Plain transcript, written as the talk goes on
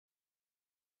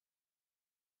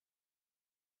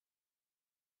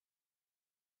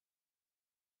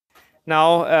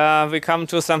Now we come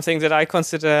to something that I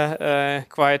consider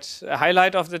quite a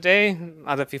highlight of the day.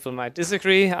 Other people might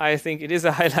disagree. I think it is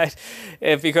a highlight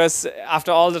because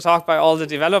after all the talk by all the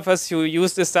developers who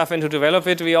use this stuff and to develop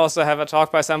it, we also have a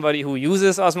talk by somebody who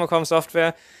uses Osmocom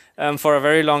software for a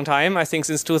very long time. I think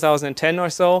since 2010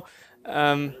 or so.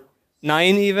 9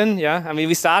 even, yeah. I mean,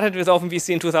 we started with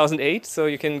OpenBSC in 2008, so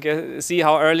you can see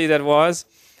how early that was.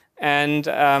 And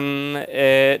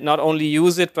not only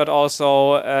use it, but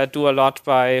also do a lot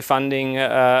by funding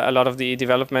a lot of the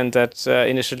development that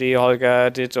initially Holger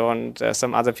did and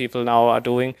some other people now are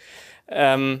doing.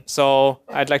 So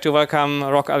I'd like to welcome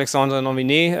Roch-Alexandre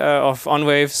Nominé of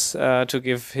OnWaves to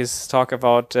give his talk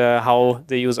about how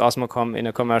they use Osmocom in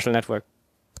a commercial network.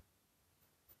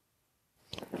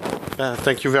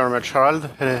 Thank you very much, Harald.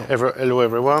 Hello,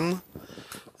 everyone.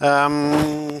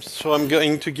 So I'm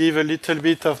going to give a little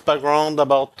bit of background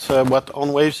about what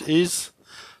OnWaves is.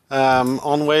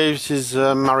 OnWaves is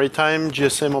a maritime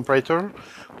GSM operator,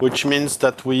 which means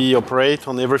that we operate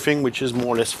on everything which is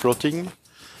more or less floating.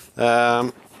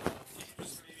 Let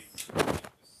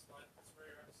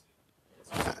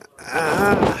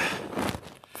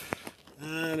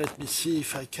me see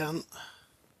if I can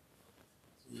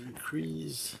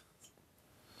increase.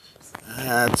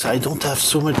 I don't have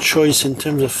so much choice in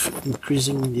terms of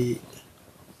increasing the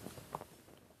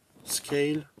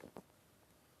scale.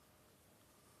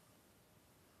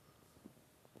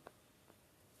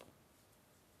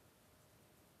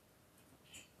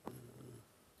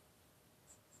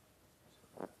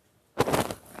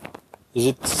 Is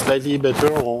it slightly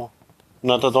better or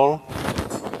not at all?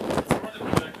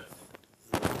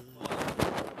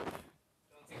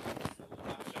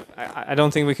 I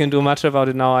don't think we can do much about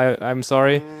it now. I'm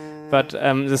sorry, but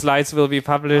the slides will be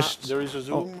published. There is a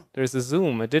Zoom. Oh, there is a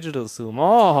Zoom, a digital Zoom.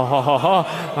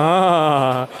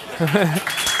 Oh,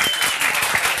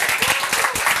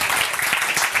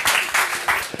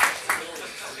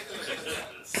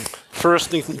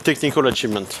 First technical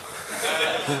achievement.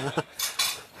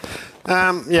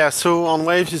 Yeah, so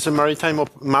OnWaves is a maritime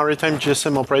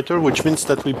GSM operator, which means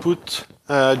that we put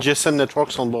GSM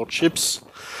networks on board ships.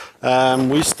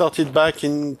 We started back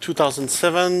in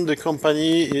 2007. The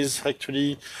company is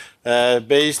actually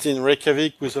based in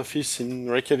Reykjavik with office in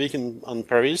Reykjavik and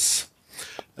Paris.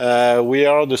 We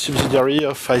are the subsidiary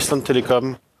of Iceland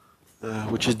Telecom,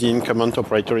 which is the incumbent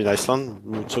operator in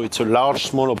Iceland. So it's a large,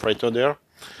 small operator there.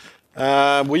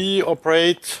 We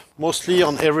operate mostly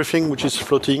on everything which is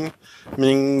floating,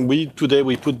 meaning today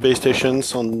we put base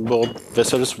stations on board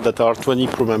vessels that are 20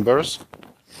 crew members.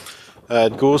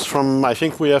 It goes from, I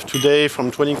think we have today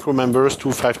from 20 crew members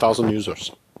to 5,000 users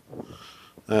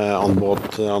on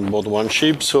board one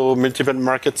ship, so multiple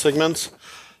market segments.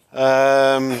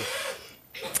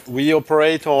 We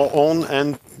operate our own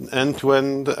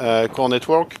end-to-end core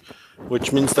network,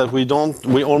 which means that we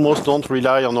almost don't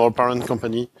rely on our parent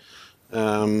company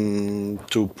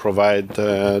to provide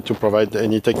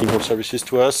any technical services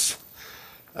to us.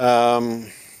 Yeah,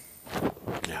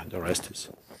 the rest is.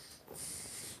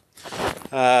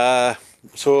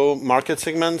 So market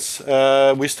segments.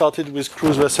 We started with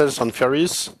cruise vessels and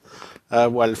ferries.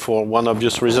 Well, for one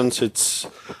obvious reasons, it's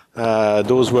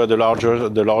those were the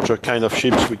larger kind of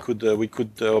ships we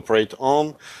could operate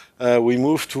on. We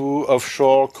moved to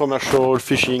offshore commercial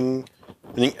fishing,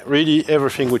 meaning really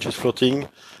everything which is floating,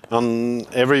 and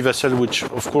every vessel which,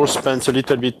 of course, spends a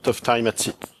little bit of time at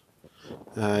sea.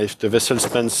 If the vessel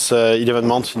spends 11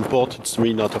 months in port, it's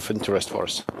really not of interest for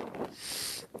us.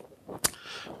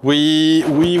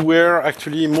 We were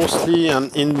actually mostly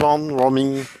an inbound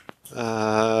roaming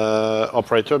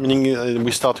operator, meaning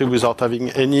we started without having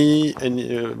any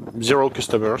zero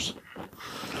customers.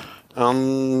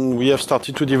 We have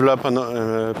started to develop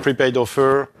a prepaid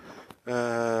offer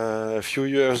a few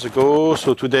years ago.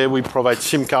 So today we provide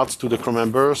SIM cards to the crew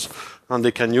members, and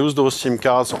they can use those SIM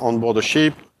cards on board a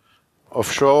ship.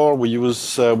 Offshore, we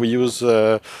use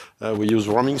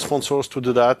roaming sponsors to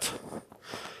do that.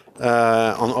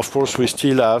 And of course, we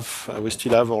still have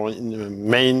our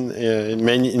main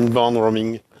inbound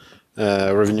roaming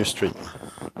revenue stream.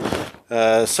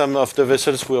 Some of the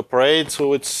vessels we operate,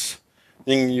 so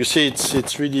you see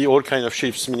it's really all kind of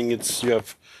ships. Meaning you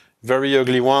have very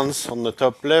ugly ones on the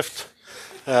top left,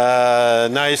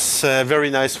 very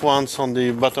nice ones on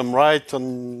the bottom right,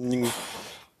 and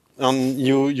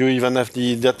you even have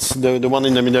the one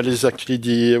in the middle is actually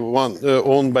the one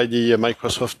owned by the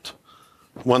Microsoft.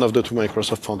 One of the two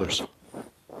Microsoft founders.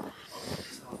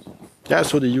 Yeah,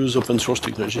 so they use open source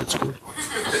technology at school.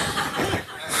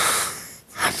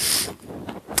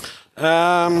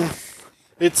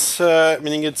 It's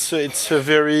a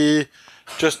very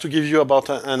just to give you about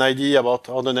an idea about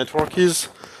how the network is.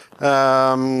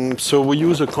 So we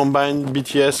use a combined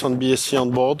BTS and BSC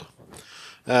on board.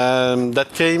 That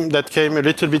came a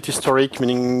little bit historic,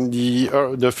 meaning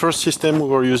the first system we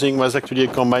were using was actually a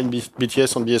combined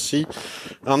BTS and BSC,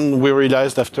 and we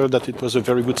realized after that it was a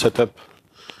very good setup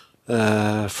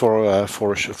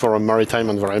for a maritime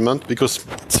environment, because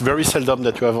it's very seldom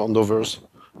that you have handovers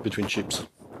between ships.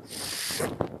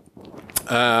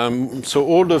 So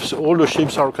all the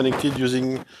ships are connected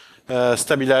using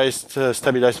stabilized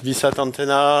VSAT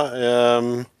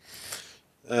antenna.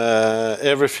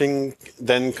 Everything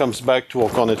then comes back to our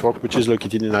core network, which is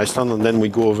located in Iceland, and then we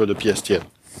go over the PSTN.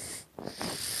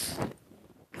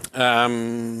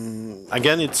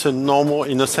 Again, it's a normal,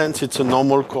 in a sense, it's a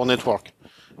normal core network,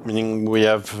 meaning we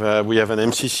have an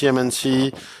MCC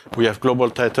MNC, we have global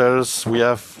titles, we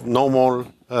have normal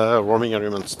roaming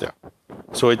agreements there.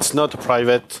 So it's not a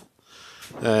private,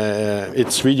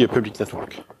 it's really a public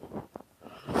network.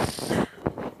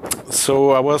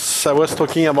 So I was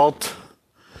talking about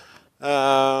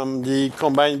the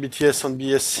combined BTS and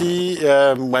BSC.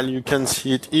 Well, you can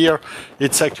see it here.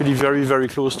 It's actually very, very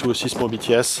close to a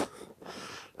OsmoBTS.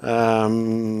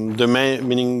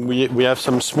 Meaning we have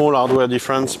some small hardware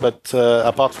difference, but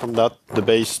apart from that, the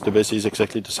base is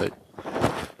exactly the same.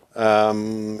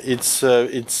 It's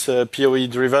PoE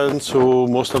driven, so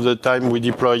most of the time we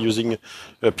deploy using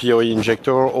a PoE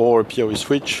injector or a PoE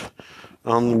switch.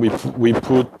 And we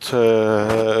put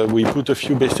a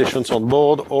few base stations on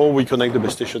board, or we connect the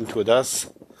base station to a DAS.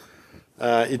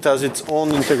 It has its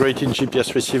own integrated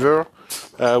GPS receiver.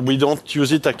 We don't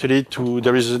use it actually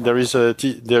there is an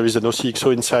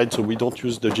OCXO inside, so we don't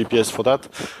use the GPS for that.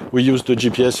 We use the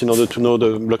GPS in order to know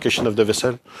the location of the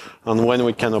vessel and when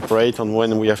we can operate and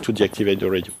when we have to deactivate the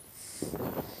radio.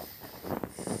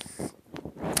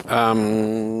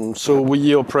 So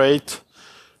we operate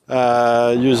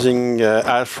using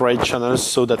half rate channels,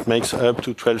 so that makes up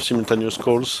to 12 simultaneous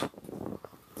calls,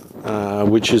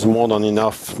 which is more than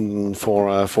enough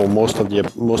for most of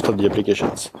the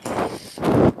applications.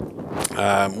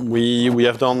 We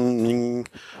have done.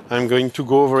 I'm going to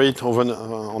go over it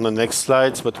on the next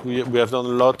slides, but we have done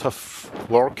a lot of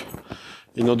work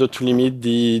in order to limit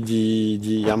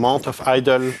the amount of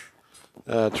idle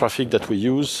traffic that we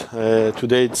use.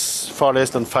 Today it's far less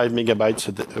than 5 megabytes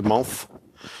a month.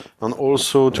 And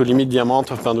also to limit the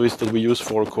amount of bandwidth that we use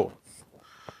for a call.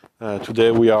 Today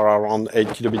we are around 8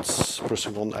 kilobits per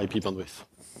second IP bandwidth.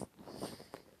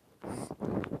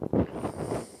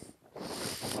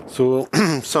 So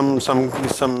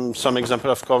some example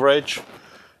of coverage.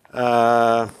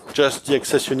 Just the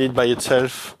access unit by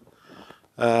itself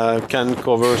can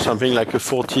cover something like a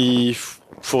 40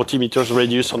 meters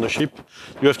radius on the ship.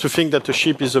 You have to think that the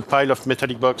ship is a pile of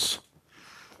metallic box.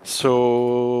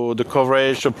 So the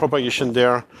coverage, the propagation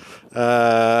there,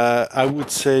 I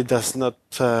would say does not.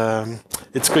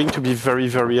 It's going to be very,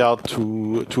 very hard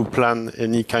to plan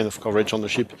any kind of coverage on the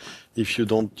ship if you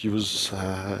don't use,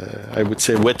 I would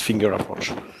say, wet finger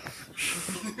approach.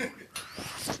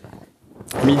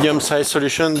 Medium-sized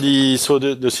solution. The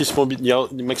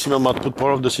maximum output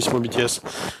power of the OsmoBTS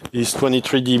is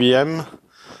 23 dBm.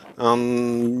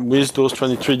 And with those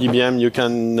 23 dBm,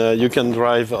 you can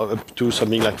drive up to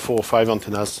something like 4 or 5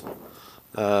 antennas.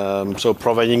 So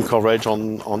providing coverage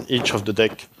on each of the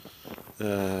deck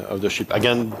of the ship.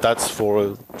 Again, that's for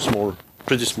a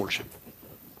pretty small ship.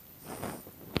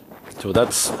 So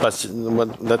that's passive,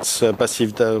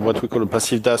 what we call a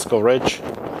passive DAS coverage.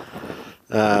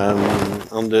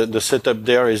 And the setup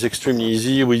there is extremely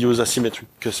easy. We use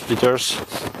asymmetric splitters.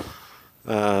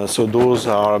 So those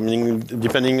are, meaning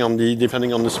depending on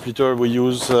the splitter, we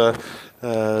use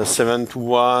 7-to-1,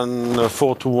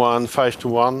 4-to-1,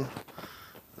 5-to-1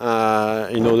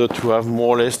 in order to have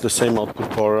more or less the same output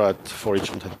power for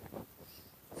each antenna.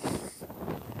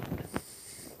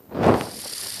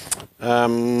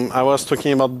 I was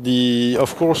talking about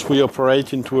of course we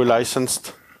operate into a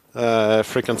licensed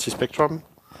frequency spectrum.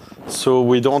 So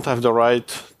we don't have the right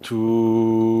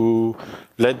to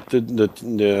let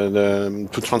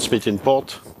to transmit in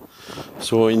port.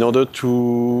 So in order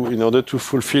to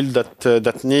fulfill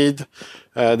that need,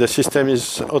 the system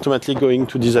is automatically going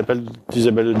to disable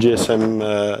the GSM,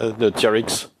 the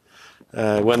TRX,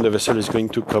 when the vessel is going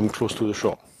to come close to the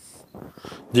shore.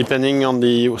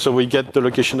 So we get the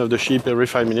location of the ship every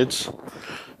 5 minutes.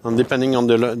 And depending on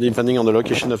the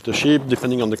location of the ship,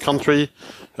 depending on the country,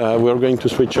 we are going to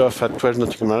switch off at 12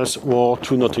 nautical miles or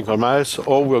 2 nautical miles,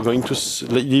 or we are going to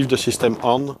leave the system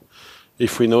on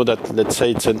if we know that, let's say,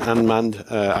 it's an unmanned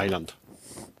island.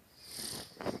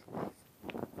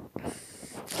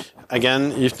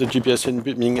 again, if the GPS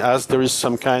input, meaning as there is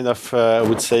some kind of, I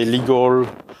would say, legal,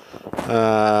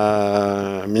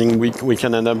 meaning we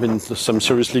can end up in some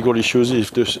serious legal issues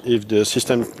if the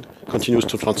system continues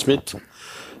to transmit.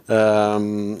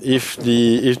 If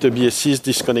the BSC is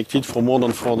disconnected for more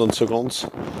than 400 seconds,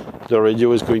 the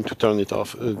radio is going to turn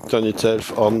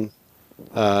itself on,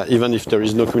 even if there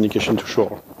is no communication to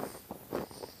shore.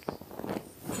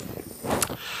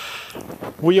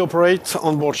 We operate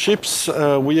on board ships.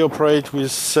 We operate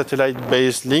with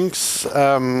satellite-based links,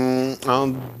 and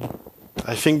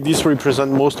I think this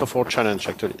represents most of our challenge,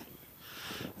 actually.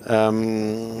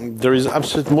 There is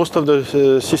most of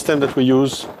the system that we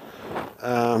use.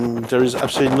 There is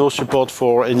absolutely no support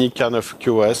for any kind of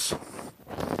QoS.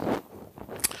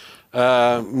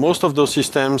 Most of those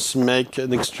systems make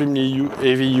an extremely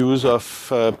heavy use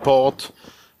of port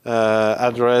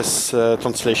address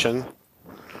translation.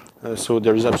 So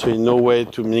there is absolutely no way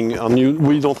to, meaning, and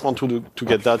we don't want to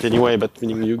get that anyway, but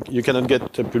meaning you cannot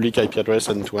get a public IP address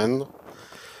end to end.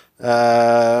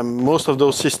 Most of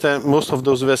those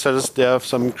vessels, they have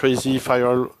some crazy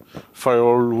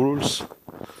firewall rules.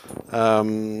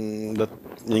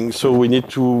 So we need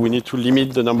to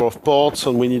limit the number of ports,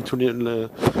 and we need to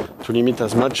limit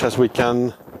as much as we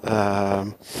can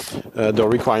the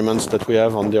requirements that we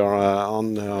have on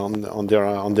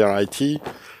their IT.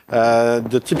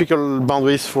 The typical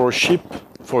bandwidth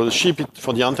for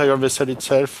the entire vessel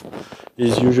itself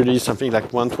is usually something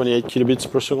like 128 kilobits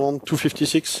per second,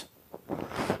 256.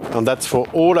 And that's for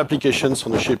all applications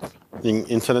on the ship,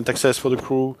 internet access for the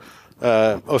crew,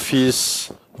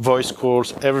 office, voice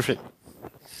calls, everything.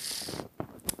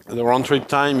 The round trip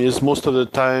time is most of the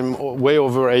time way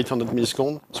over 800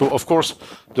 milliseconds. So of course,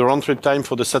 the round trip time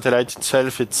for the satellite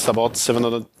itself, it's about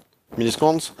 700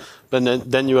 milliseconds. But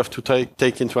then you have to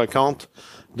take into account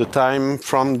the time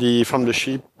from the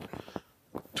ship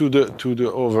to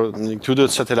the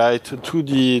satellite, to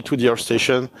the Earth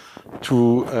station,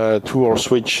 to our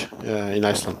switch in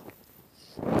Iceland.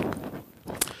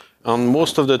 And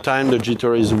most of the time, the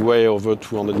jitter is way over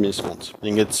 200 milliseconds. I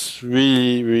think it's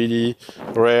really, really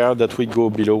rare that we go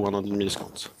below 100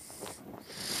 milliseconds.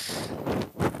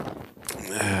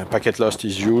 Packet loss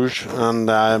is huge, and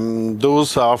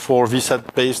those are for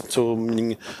VSAT-based, so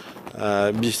meaning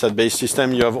VSAT-based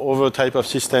system. You have other type of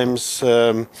systems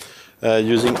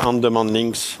using on-demand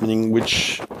links, meaning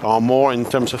which are more in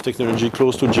terms of technology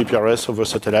close to GPRS over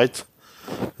satellite.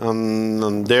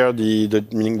 And there,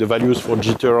 meaning the values for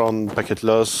jitter on packet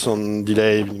loss, on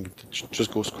delay,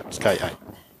 just goes sky high.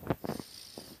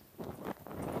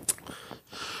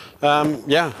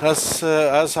 As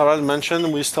Harald mentioned,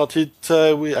 I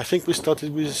think we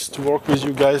started to work with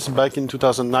you guys back in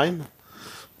 2009.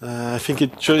 I think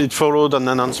it followed an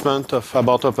announcement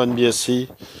about OpenBSC.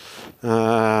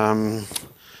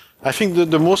 I think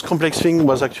the most complex thing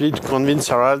was actually to convince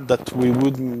Harald that we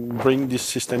would bring this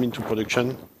system into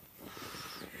production,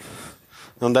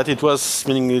 and that it was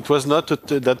not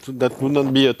that would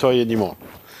not be a toy anymore.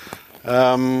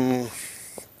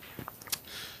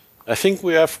 I think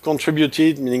we have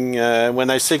contributed. Meaning,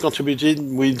 when I say contributed,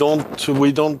 we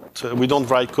don't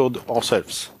write code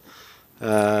ourselves.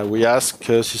 We ask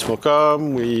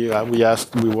Osmocom. We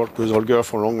worked with Holger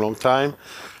for a long time.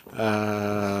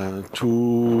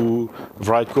 To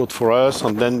write code for us,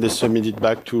 and then they submit it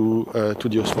back to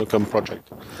the Osmocom project.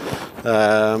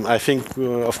 I think,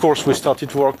 of course, we started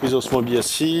to work with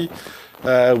OsmoBSC.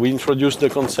 We introduced the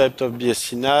concept of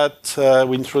BSC NAT.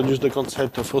 We introduced the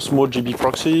concept of OsmoGB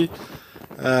proxy.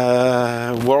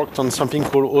 Worked on something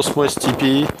called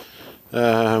OsmoSTP,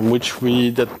 which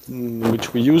we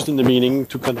used in the beginning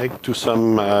to connect to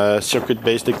some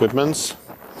circuit-based equipments.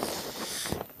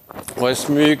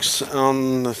 OSMUX,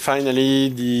 and finally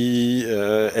the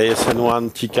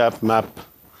ASN1 TCAP map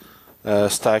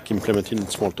stack implemented in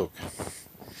Smalltalk.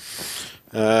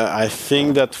 I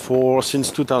think that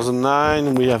since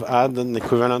 2009 we have had an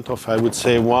equivalent of, I would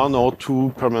say, 1 or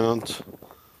 2 permanent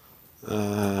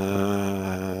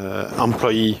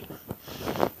employee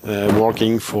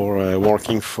working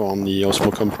on the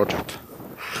Osmocom project.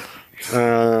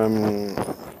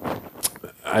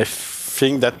 I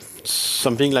think that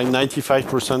something like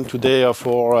 95% today of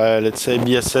our, let's say,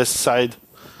 BSS side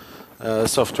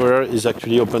software is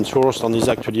actually open source and is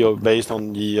actually based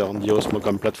on the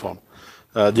Osmocom platform.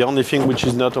 The only thing which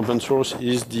is not open source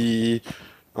is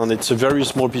and it's a very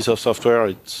small piece of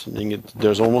software.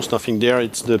 There's almost nothing there.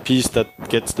 It's the piece that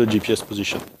gets the GPS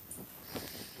position.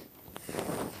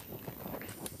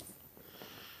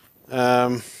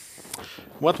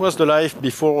 What was the life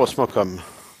before Osmocom?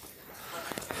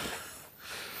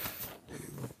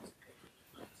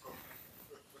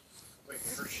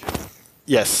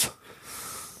 Yes.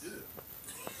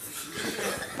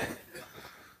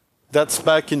 That's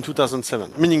back in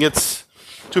 2007. Meaning it's,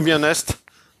 to be honest,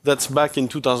 that's back in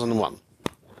 2001.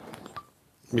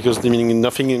 Because meaning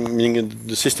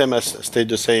the system has stayed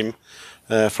the same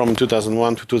from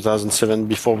 2001 to 2007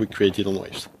 before we created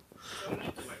OnWaves.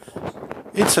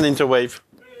 It's an interwave.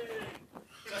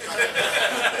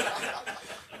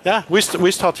 Yeah,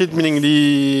 we started, meaning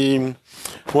the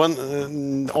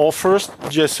one our first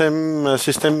GSM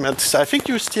system. I think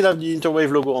you still have the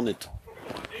interwave logo on it.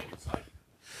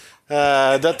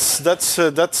 That's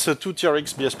a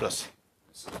 2TRX BS Plus.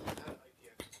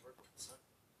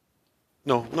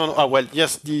 No. Oh, well,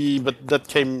 yes, but that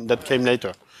came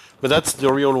later. But that's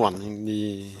the real one.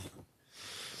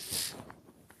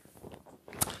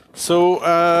 So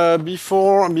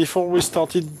before we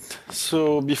started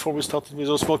with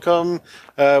Osmocom,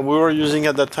 we were using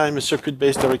at that time a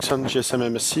circuit-based Ericsson GSM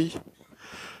MSC.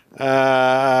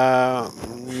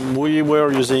 We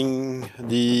were using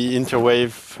the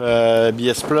Interwave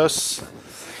BS Plus,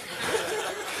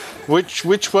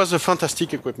 which was a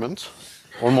fantastic equipment,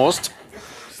 almost.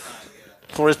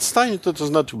 For its time, it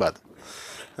was not too bad.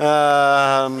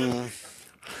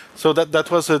 So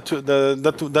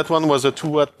that one was a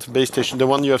 2-watt base station. The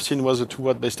one you have seen was a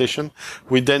 2-watt base station.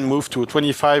 We then moved to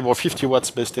 25 or 50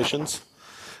 watts base stations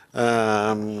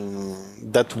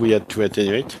that we had to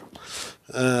attenuate.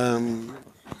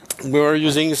 We were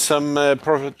using some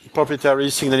proprietary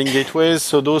signaling gateways.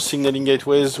 So those signaling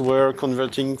gateways were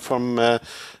converting from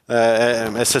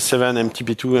SS7,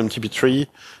 MTP2, MTP3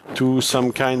 to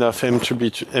some kind of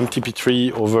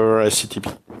MTP3 over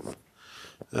CTP.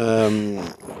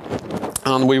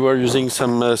 And we were using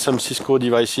some Cisco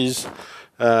devices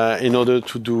in order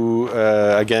to do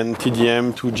again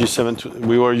TDM to G7.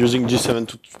 We were using G7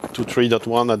 to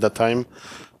 3.1 at that time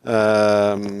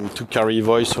to carry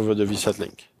voice over the VSAT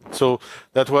link. So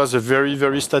that was a very,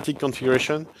 very static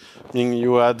configuration, meaning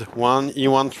you had one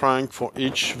E1 trunk for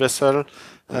each vessel,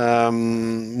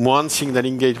 one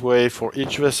signaling gateway for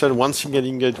each vessel, one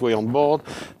signaling gateway on board.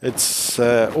 It's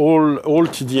all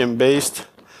TDM based,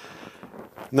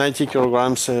 90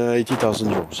 kilograms, 80,000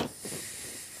 euros.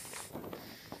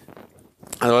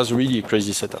 That was really a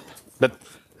crazy setup. But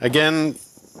again,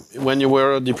 when you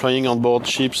were deploying on board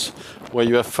ships where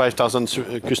you have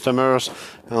 5,000 customers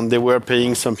and they were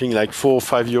paying something like 4 or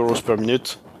 5 euros per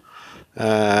minute,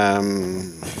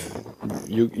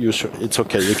 it's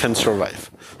okay, you can survive.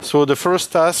 So the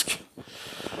first task,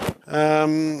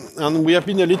 and we have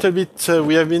been a little bit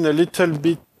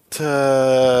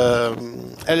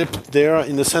helped there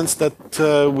in the sense that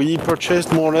we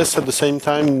purchased more or less at the same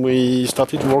time we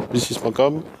started to work with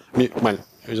Osmocom. Well,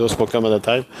 with Osmocom at the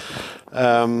time.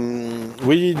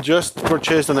 We just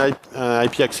purchased an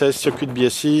IP access circuit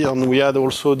BSC, and we had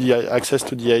also the access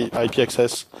to the IP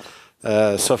access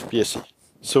soft BSC.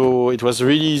 So it was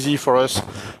really easy for us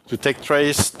to take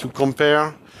trace, to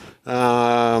compare,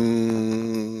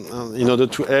 in order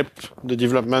to help the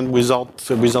development without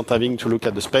having to look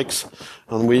at the specs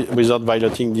and without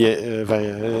violating the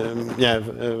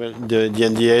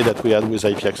NDA that we had with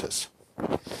IP access.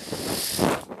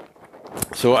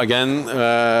 So again,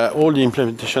 all the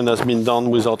implementation has been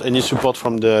done without any support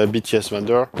from the BTS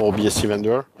vendor or BSC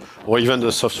vendor, or even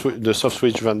the soft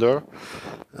switch vendor.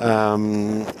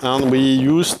 And we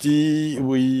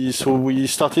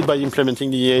started by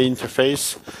implementing the EA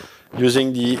interface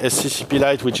using the SCCP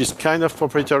Lite, which is kind of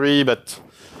proprietary, but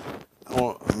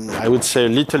I would say a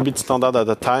little bit standard at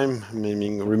the time. I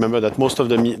mean, remember that most of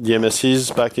the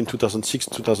MSCs back in 2006,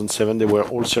 2007, they were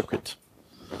all circuit.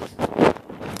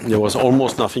 There was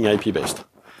almost nothing IP based.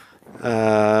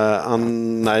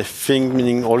 And I think,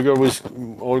 meaning Olga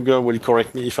will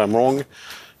correct me if I'm wrong,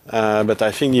 but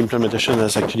I think the implementation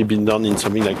has actually been done in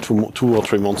something like 2 or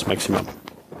 3 months maximum.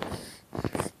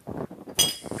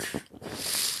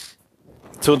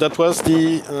 So that was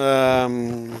the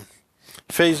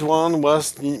phase 1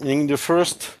 was the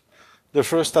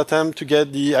first attempt to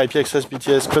get the IP access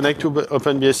BTS connect to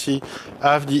OpenBSC,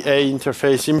 have the A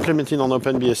interface implemented on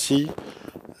OpenBSC,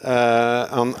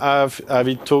 and have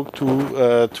it talk to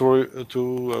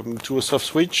a soft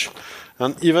switch,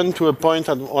 and even to a point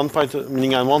at one point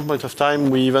of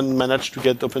time, we even managed to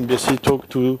get OpenBSC talk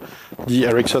to the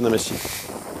Ericsson MSC.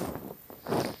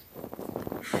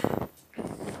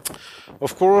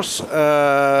 Of course,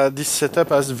 this setup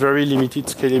has very limited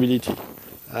scalability.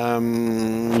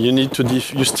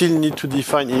 You still need to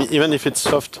define, even if it's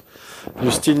soft,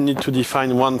 you still need to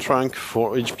define one trunk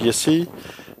for each BSC,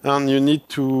 and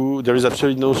there is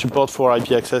absolutely no support for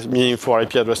IP access, meaning for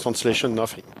IP address translation,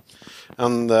 nothing.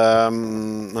 And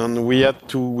we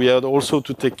had also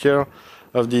to take care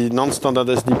non-standard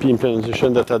SDP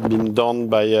implementation that had been done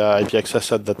by IP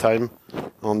Access at the time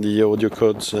on the audio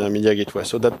codes media gateway.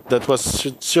 So that was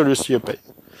seriously a pain.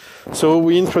 So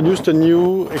we introduced a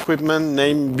new equipment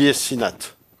named BSC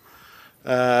NAT.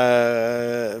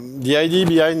 The idea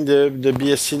behind the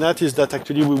BSC NAT is that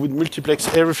actually we would multiplex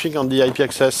everything on the IP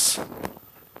Access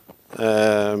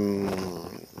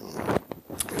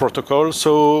protocol.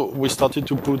 So we started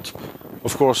to put,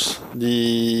 of course,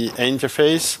 the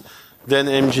interface, then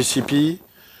MGCP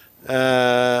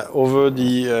over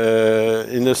the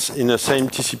in the same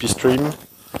TCP stream,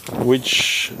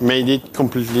 which made it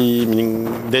completely.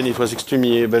 Meaning, then it was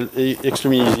extremely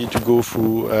easy to go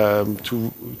through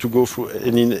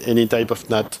any type of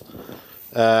NAT,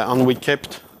 and we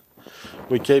kept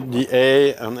the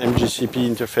A and MGCP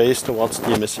interface towards the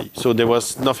MSC. So there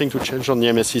was nothing to change on the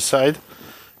MSC side,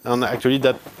 and actually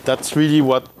that's really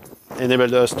what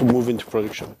enabled us to move into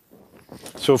production.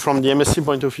 So from the MSC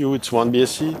point of view, it's one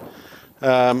BSC.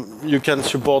 You can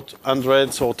support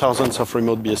hundreds or thousands of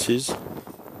remote BSCs.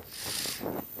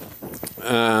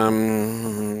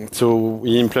 So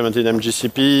we implemented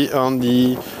MGCP, and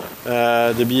the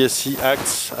BSC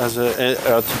acts as a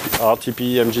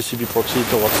RTP MGCP proxy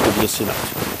towards the BSC NAT.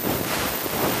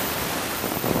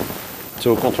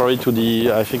 So contrary to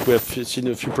I think we have seen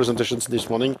a few presentations this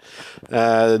morning,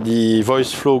 the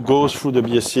voice flow goes through the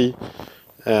BSC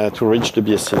to reach the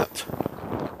BSC NAT.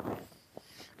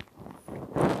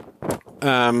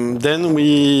 Then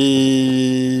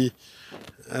we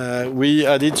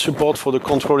added support for the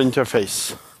control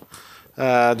interface.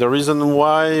 The reason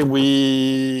why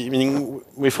we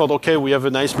thought, okay, we have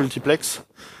a nice multiplex.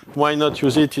 Why not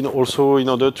use it also in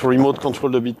order to remote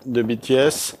control the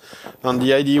BTS? And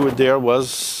the idea there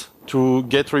was to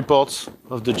get reports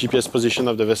of the GPS position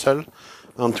of the vessel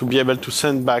and to be able to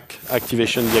send back the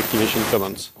activation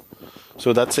commands.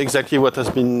 So that's exactly what has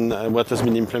been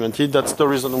implemented. That's the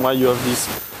reason why you have this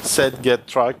set get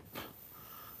track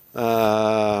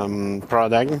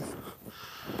paradigm.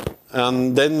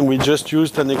 And then we just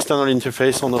used an external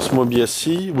interface on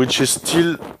OsmoBSC, which is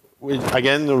still,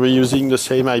 again, reusing the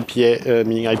same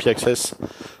meaning IP access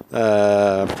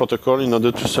protocol in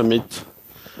order to submit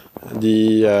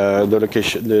the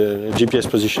location, the GPS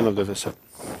position of the vessel.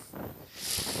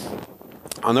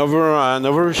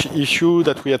 Another issue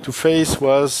that we had to face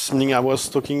was, meaning I was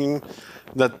talking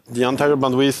that the entire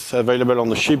bandwidth available on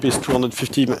the ship is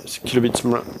 250 kilobits,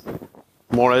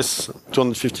 more or less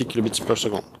 250 kilobits per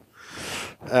second.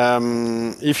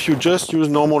 If you just use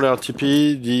normal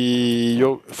RTP, we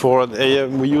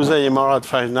use AMR at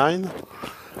 5.9.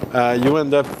 You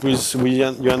end up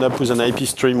with an IP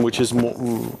stream which is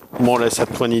more or less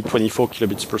at 24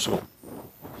 kilobits per second,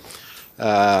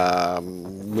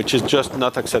 which is just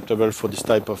not acceptable for this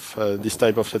type of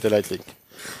satellite link.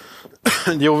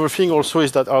 The other thing also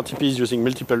is that RTP is using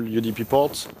multiple UDP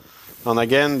ports. And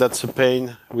again, that's a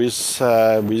pain with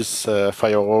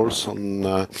firewalls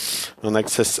on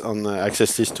access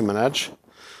list to manage.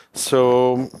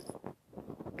 So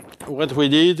what we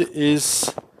did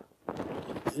is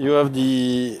you have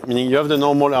the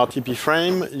normal RTP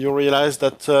frame. You realize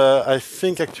that I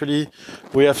think actually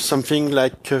we have something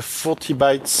like 40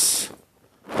 bytes.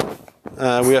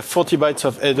 We have 40 bytes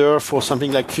of header for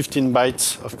something like 15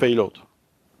 bytes of payload.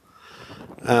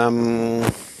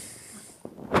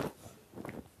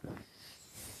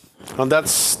 And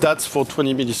that's for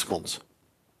 20 milliseconds,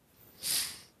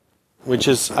 which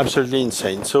is absolutely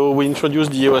insane. So we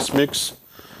introduced the OSMux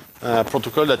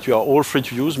protocol that you are all free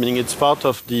to use, meaning it's part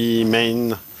of the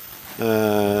main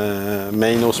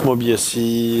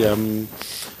OsmoBSC.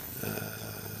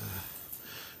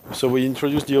 So we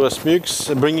introduced the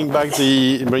OSMux, bringing back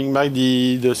the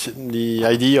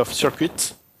idea of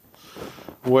circuit,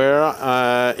 where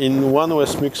in one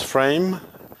OSMux frame,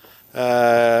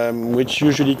 which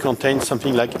usually contains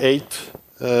something like eight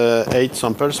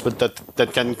samples, but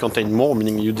that can contain more,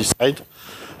 meaning you decide.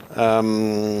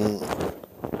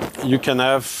 You can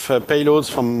have payloads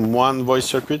from one voice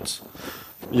circuit.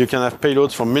 You can have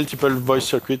payloads from multiple voice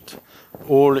circuits,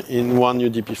 all in one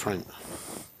UDP frame.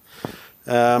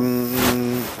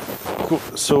 Cool.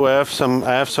 So I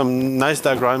have some nice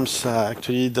diagrams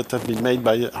actually that have been made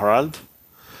by Harald.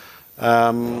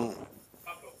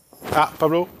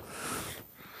 Pablo.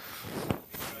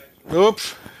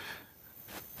 Oops.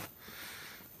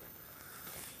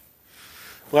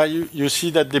 Well, you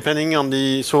see that depending on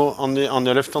the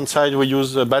left hand side we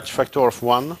use a batch factor of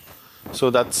 1, so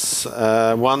that's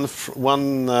one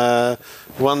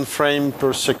frame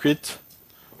per circuit,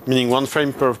 meaning 1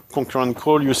 frame per concurrent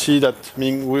call. You see that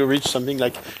meaning we reach something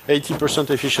like 80%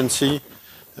 efficiency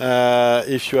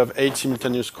if you have 8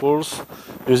 simultaneous calls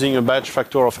using a batch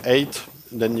factor of 8.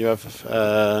 Then you have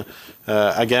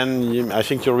again, I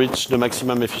think you reach the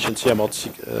maximum efficiency about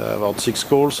 6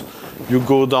 calls. You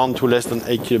go down to less than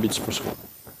 8 kilobits per second,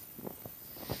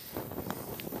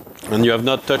 and you have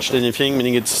not touched anything,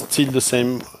 meaning it's still the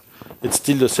same. It's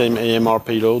still the same AMR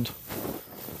payload.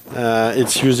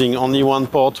 It's using only one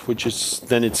port, which is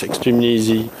then it's extremely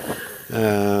easy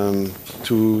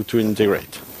to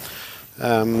integrate.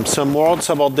 Some words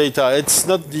about data. It's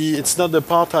not the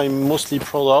part I'm mostly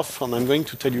proud of, and I'm going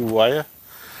to tell you why.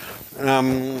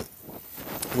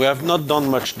 We have not done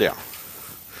much there.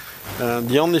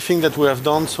 The only thing that we have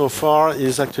done so far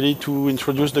is actually to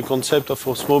introduce the concept of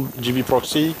OsmoGB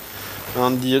proxy,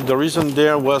 and the reason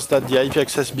there was that the IP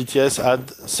access BTS had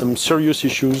some serious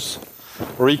issues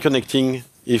reconnecting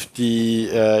if the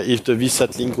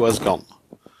VSAT link was gone.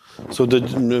 So the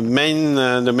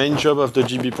main job of the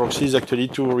GB proxy is actually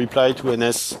to reply to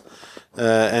NS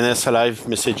alive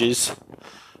messages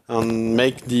and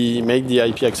make the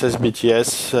IP access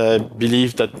BTS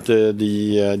believe that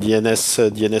the NS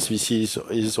VC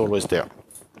is always there.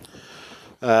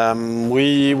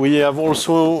 We have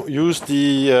also used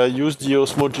the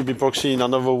OsmoGB proxy in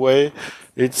another way.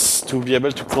 It's to be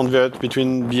able to convert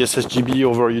between BSSGB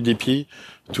over UDP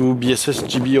to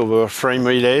BSSGB over frame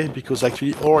relay, because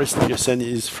actually our SGSN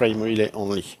is frame relay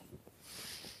only.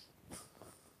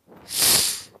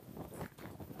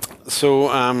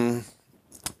 So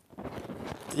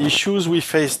issues we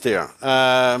faced there.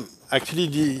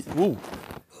 Actually,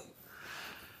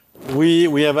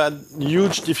 we have had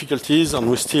huge difficulties, and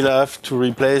we still have to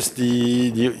replace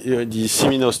the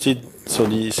CMIN hosted, so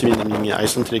the CMIN meaning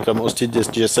Iceland Telecom hosted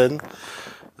SGSN.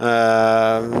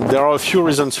 There are a few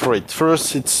reasons for it.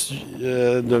 First,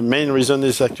 the main reason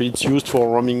is actually it's used for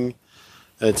roaming.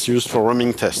 It's used for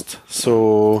roaming test.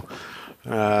 So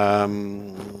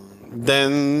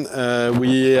then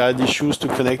we had issues to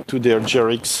connect to their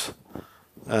GRX.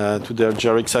 To their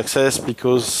GRX access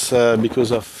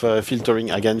because of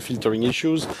filtering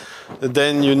issues.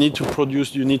 Then you need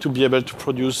to be able to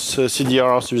produce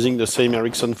CDRs using the same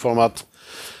Ericsson format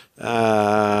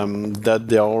that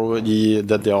they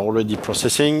are already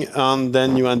processing, and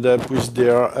then you end up with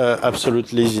their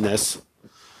absolute laziness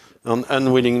and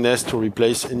unwillingness to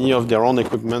replace any of their own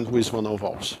equipment with one of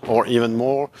ours, or even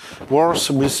worse,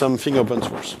 with something open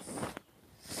source.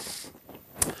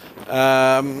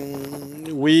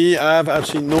 We have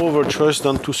absolutely no other choice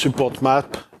than to support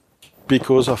MAP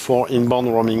because of our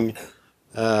inbound roaming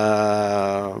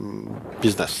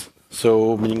business.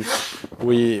 So meaning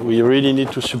we really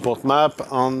need to support MAP.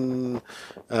 And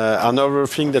another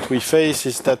thing that we face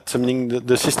is that meaning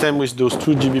the system with those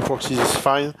 2 GB proxies is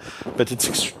fine, but it's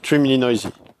extremely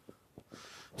noisy.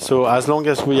 So as long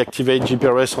as we activate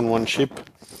GPRS on one chip,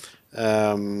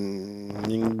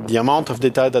 the amount of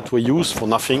data that we use for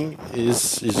nothing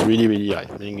is really high.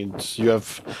 You have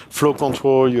flow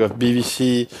control, you have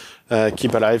BVC,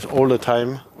 keep alive all the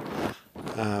time.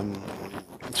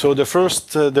 So the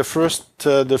first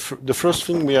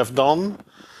thing we have done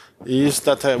is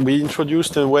that we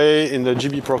introduced a way in the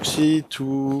GB proxy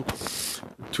to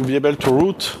be able to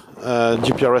route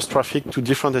GPRS traffic to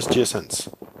different SGSNs.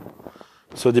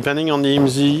 So depending on the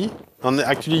IMSI, and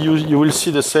actually you will see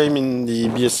the same in the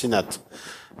BSC NAT.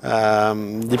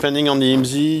 Depending on the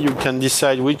IMSI, you can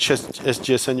decide which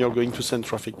SGSN you're going to send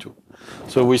traffic to.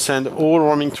 So we send all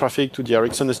roaming traffic to the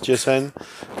Ericsson SGSN.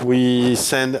 We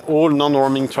send all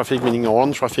non-roaming traffic, meaning our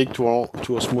own traffic, to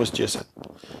Osmo SGSN.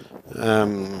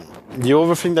 The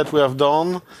other thing that we have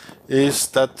done is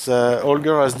that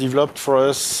Holger has developed for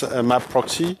us a map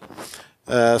proxy.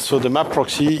 So the map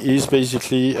proxy is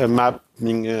basically a map,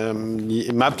 meaning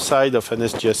the map side of an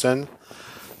SGSN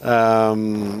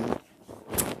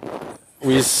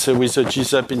with a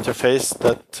GZAP interface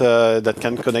that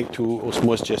can connect to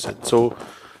Osmo SGSN. So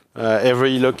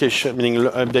every location, meaning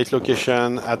update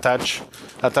location, attach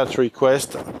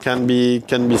request can be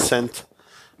sent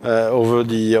over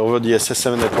the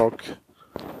SS7 network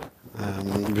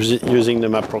using the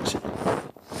map proxy.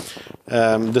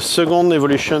 The second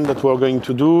evolution that we're going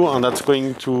to do, and that's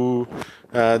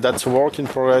a work in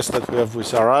progress that we have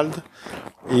with Harald,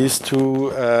 is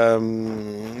to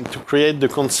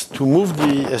move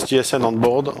the SGSN on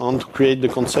board and to create the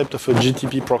concept of a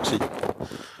GTP proxy.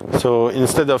 So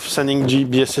instead of sending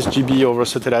BSSGB over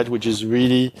satellite, which is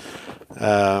really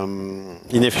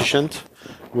inefficient,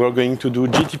 we're going to do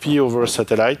GTP over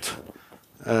satellite.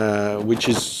 Which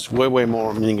is way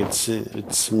more, meaning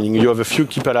meaning you have a few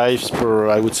keep alives per,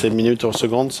 I would say, minute or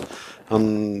seconds,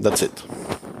 and that's it.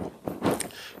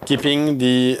 keeping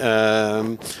the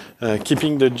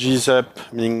GZUP,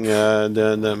 meaning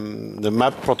the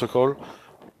map protocol,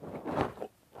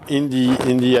 in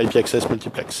the IP access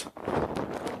multiplex.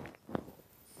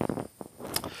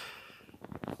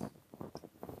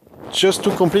 Just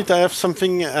to complete, I have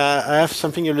something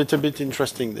a little bit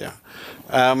interesting there.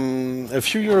 A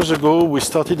few years ago, we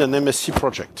started an MSC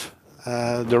project.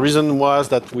 The reason was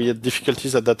that we had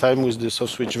difficulties at that time with the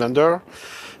soft switch vendor.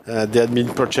 They had been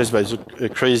purchased by a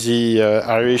crazy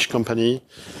Irish company.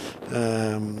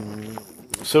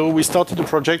 So we started a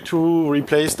project to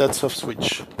replace that soft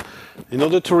switch. In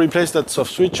order to replace that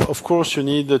soft switch, of course, you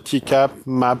need a TCAP,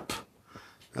 MAP,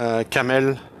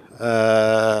 CAML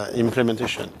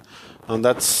implementation. And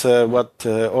that's what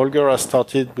Holger has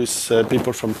started with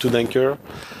people from Tudenker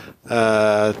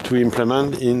to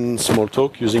implement in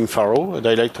Smalltalk using Faro, a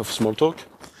dialect of Smalltalk.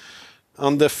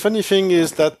 And the funny thing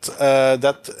is that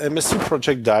that MSC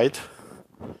project died,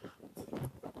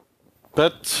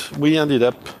 but we ended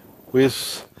up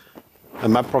with a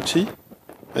map proxy,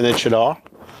 an HLR,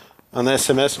 an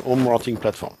SMS home routing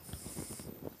platform.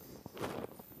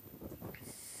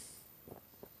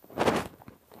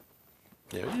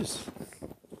 There it is.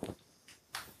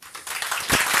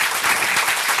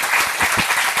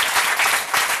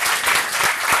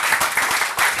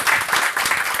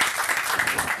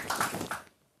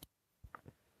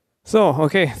 So,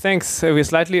 okay, thanks. We're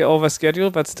slightly over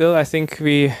schedule, but still I think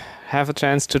we have a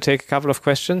chance to take a couple of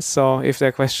questions. So if there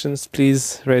are questions,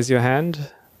 please raise your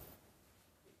hand.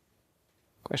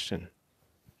 Question.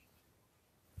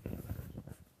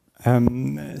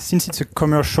 Since it's a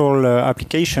commercial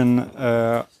application,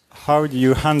 how do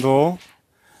you handle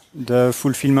the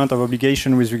fulfillment of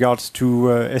obligation with regards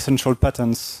to essential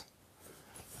patents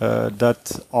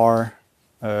that are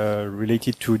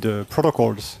related to the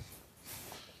protocols?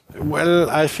 Well,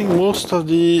 I think most of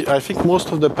the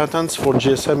patents for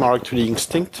GSM are actually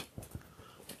extinct.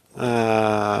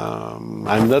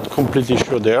 I'm not completely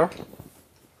sure there.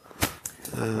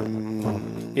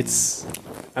 It's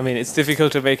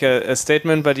difficult to make a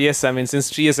statement, but yes,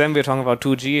 since GSM, we're talking about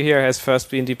 2G here, has first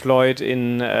been deployed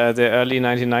in the early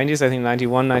 1990s, I think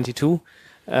 91, 92.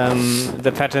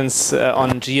 The patents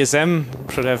on GSM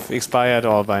should have expired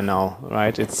all by now,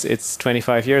 right? It's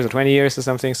 25 years or 20 years or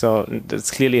something, so it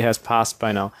clearly has passed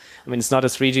by now. It's not a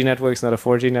 3G network, it's not a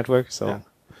 4G network, so. Yeah.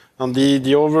 And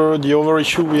the over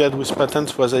issue we had with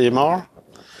patents was AMR,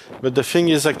 but the thing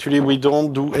is actually we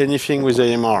don't do anything with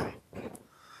AMR.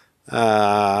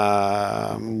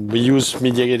 We use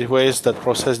media gateways that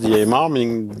process the AMR,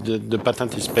 meaning the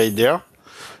patent is paid there.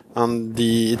 And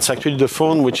it's actually the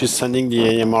phone which is sending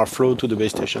the AMR flow to the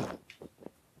base station.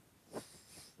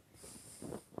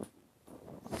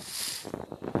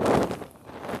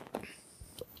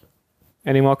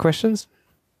 Any more questions?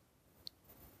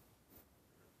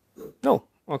 No.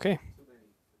 Okay.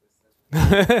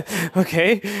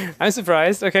 Okay. I'm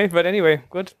surprised. Okay, but anyway,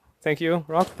 good. Thank you,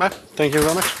 Roch. Thank you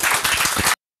very much.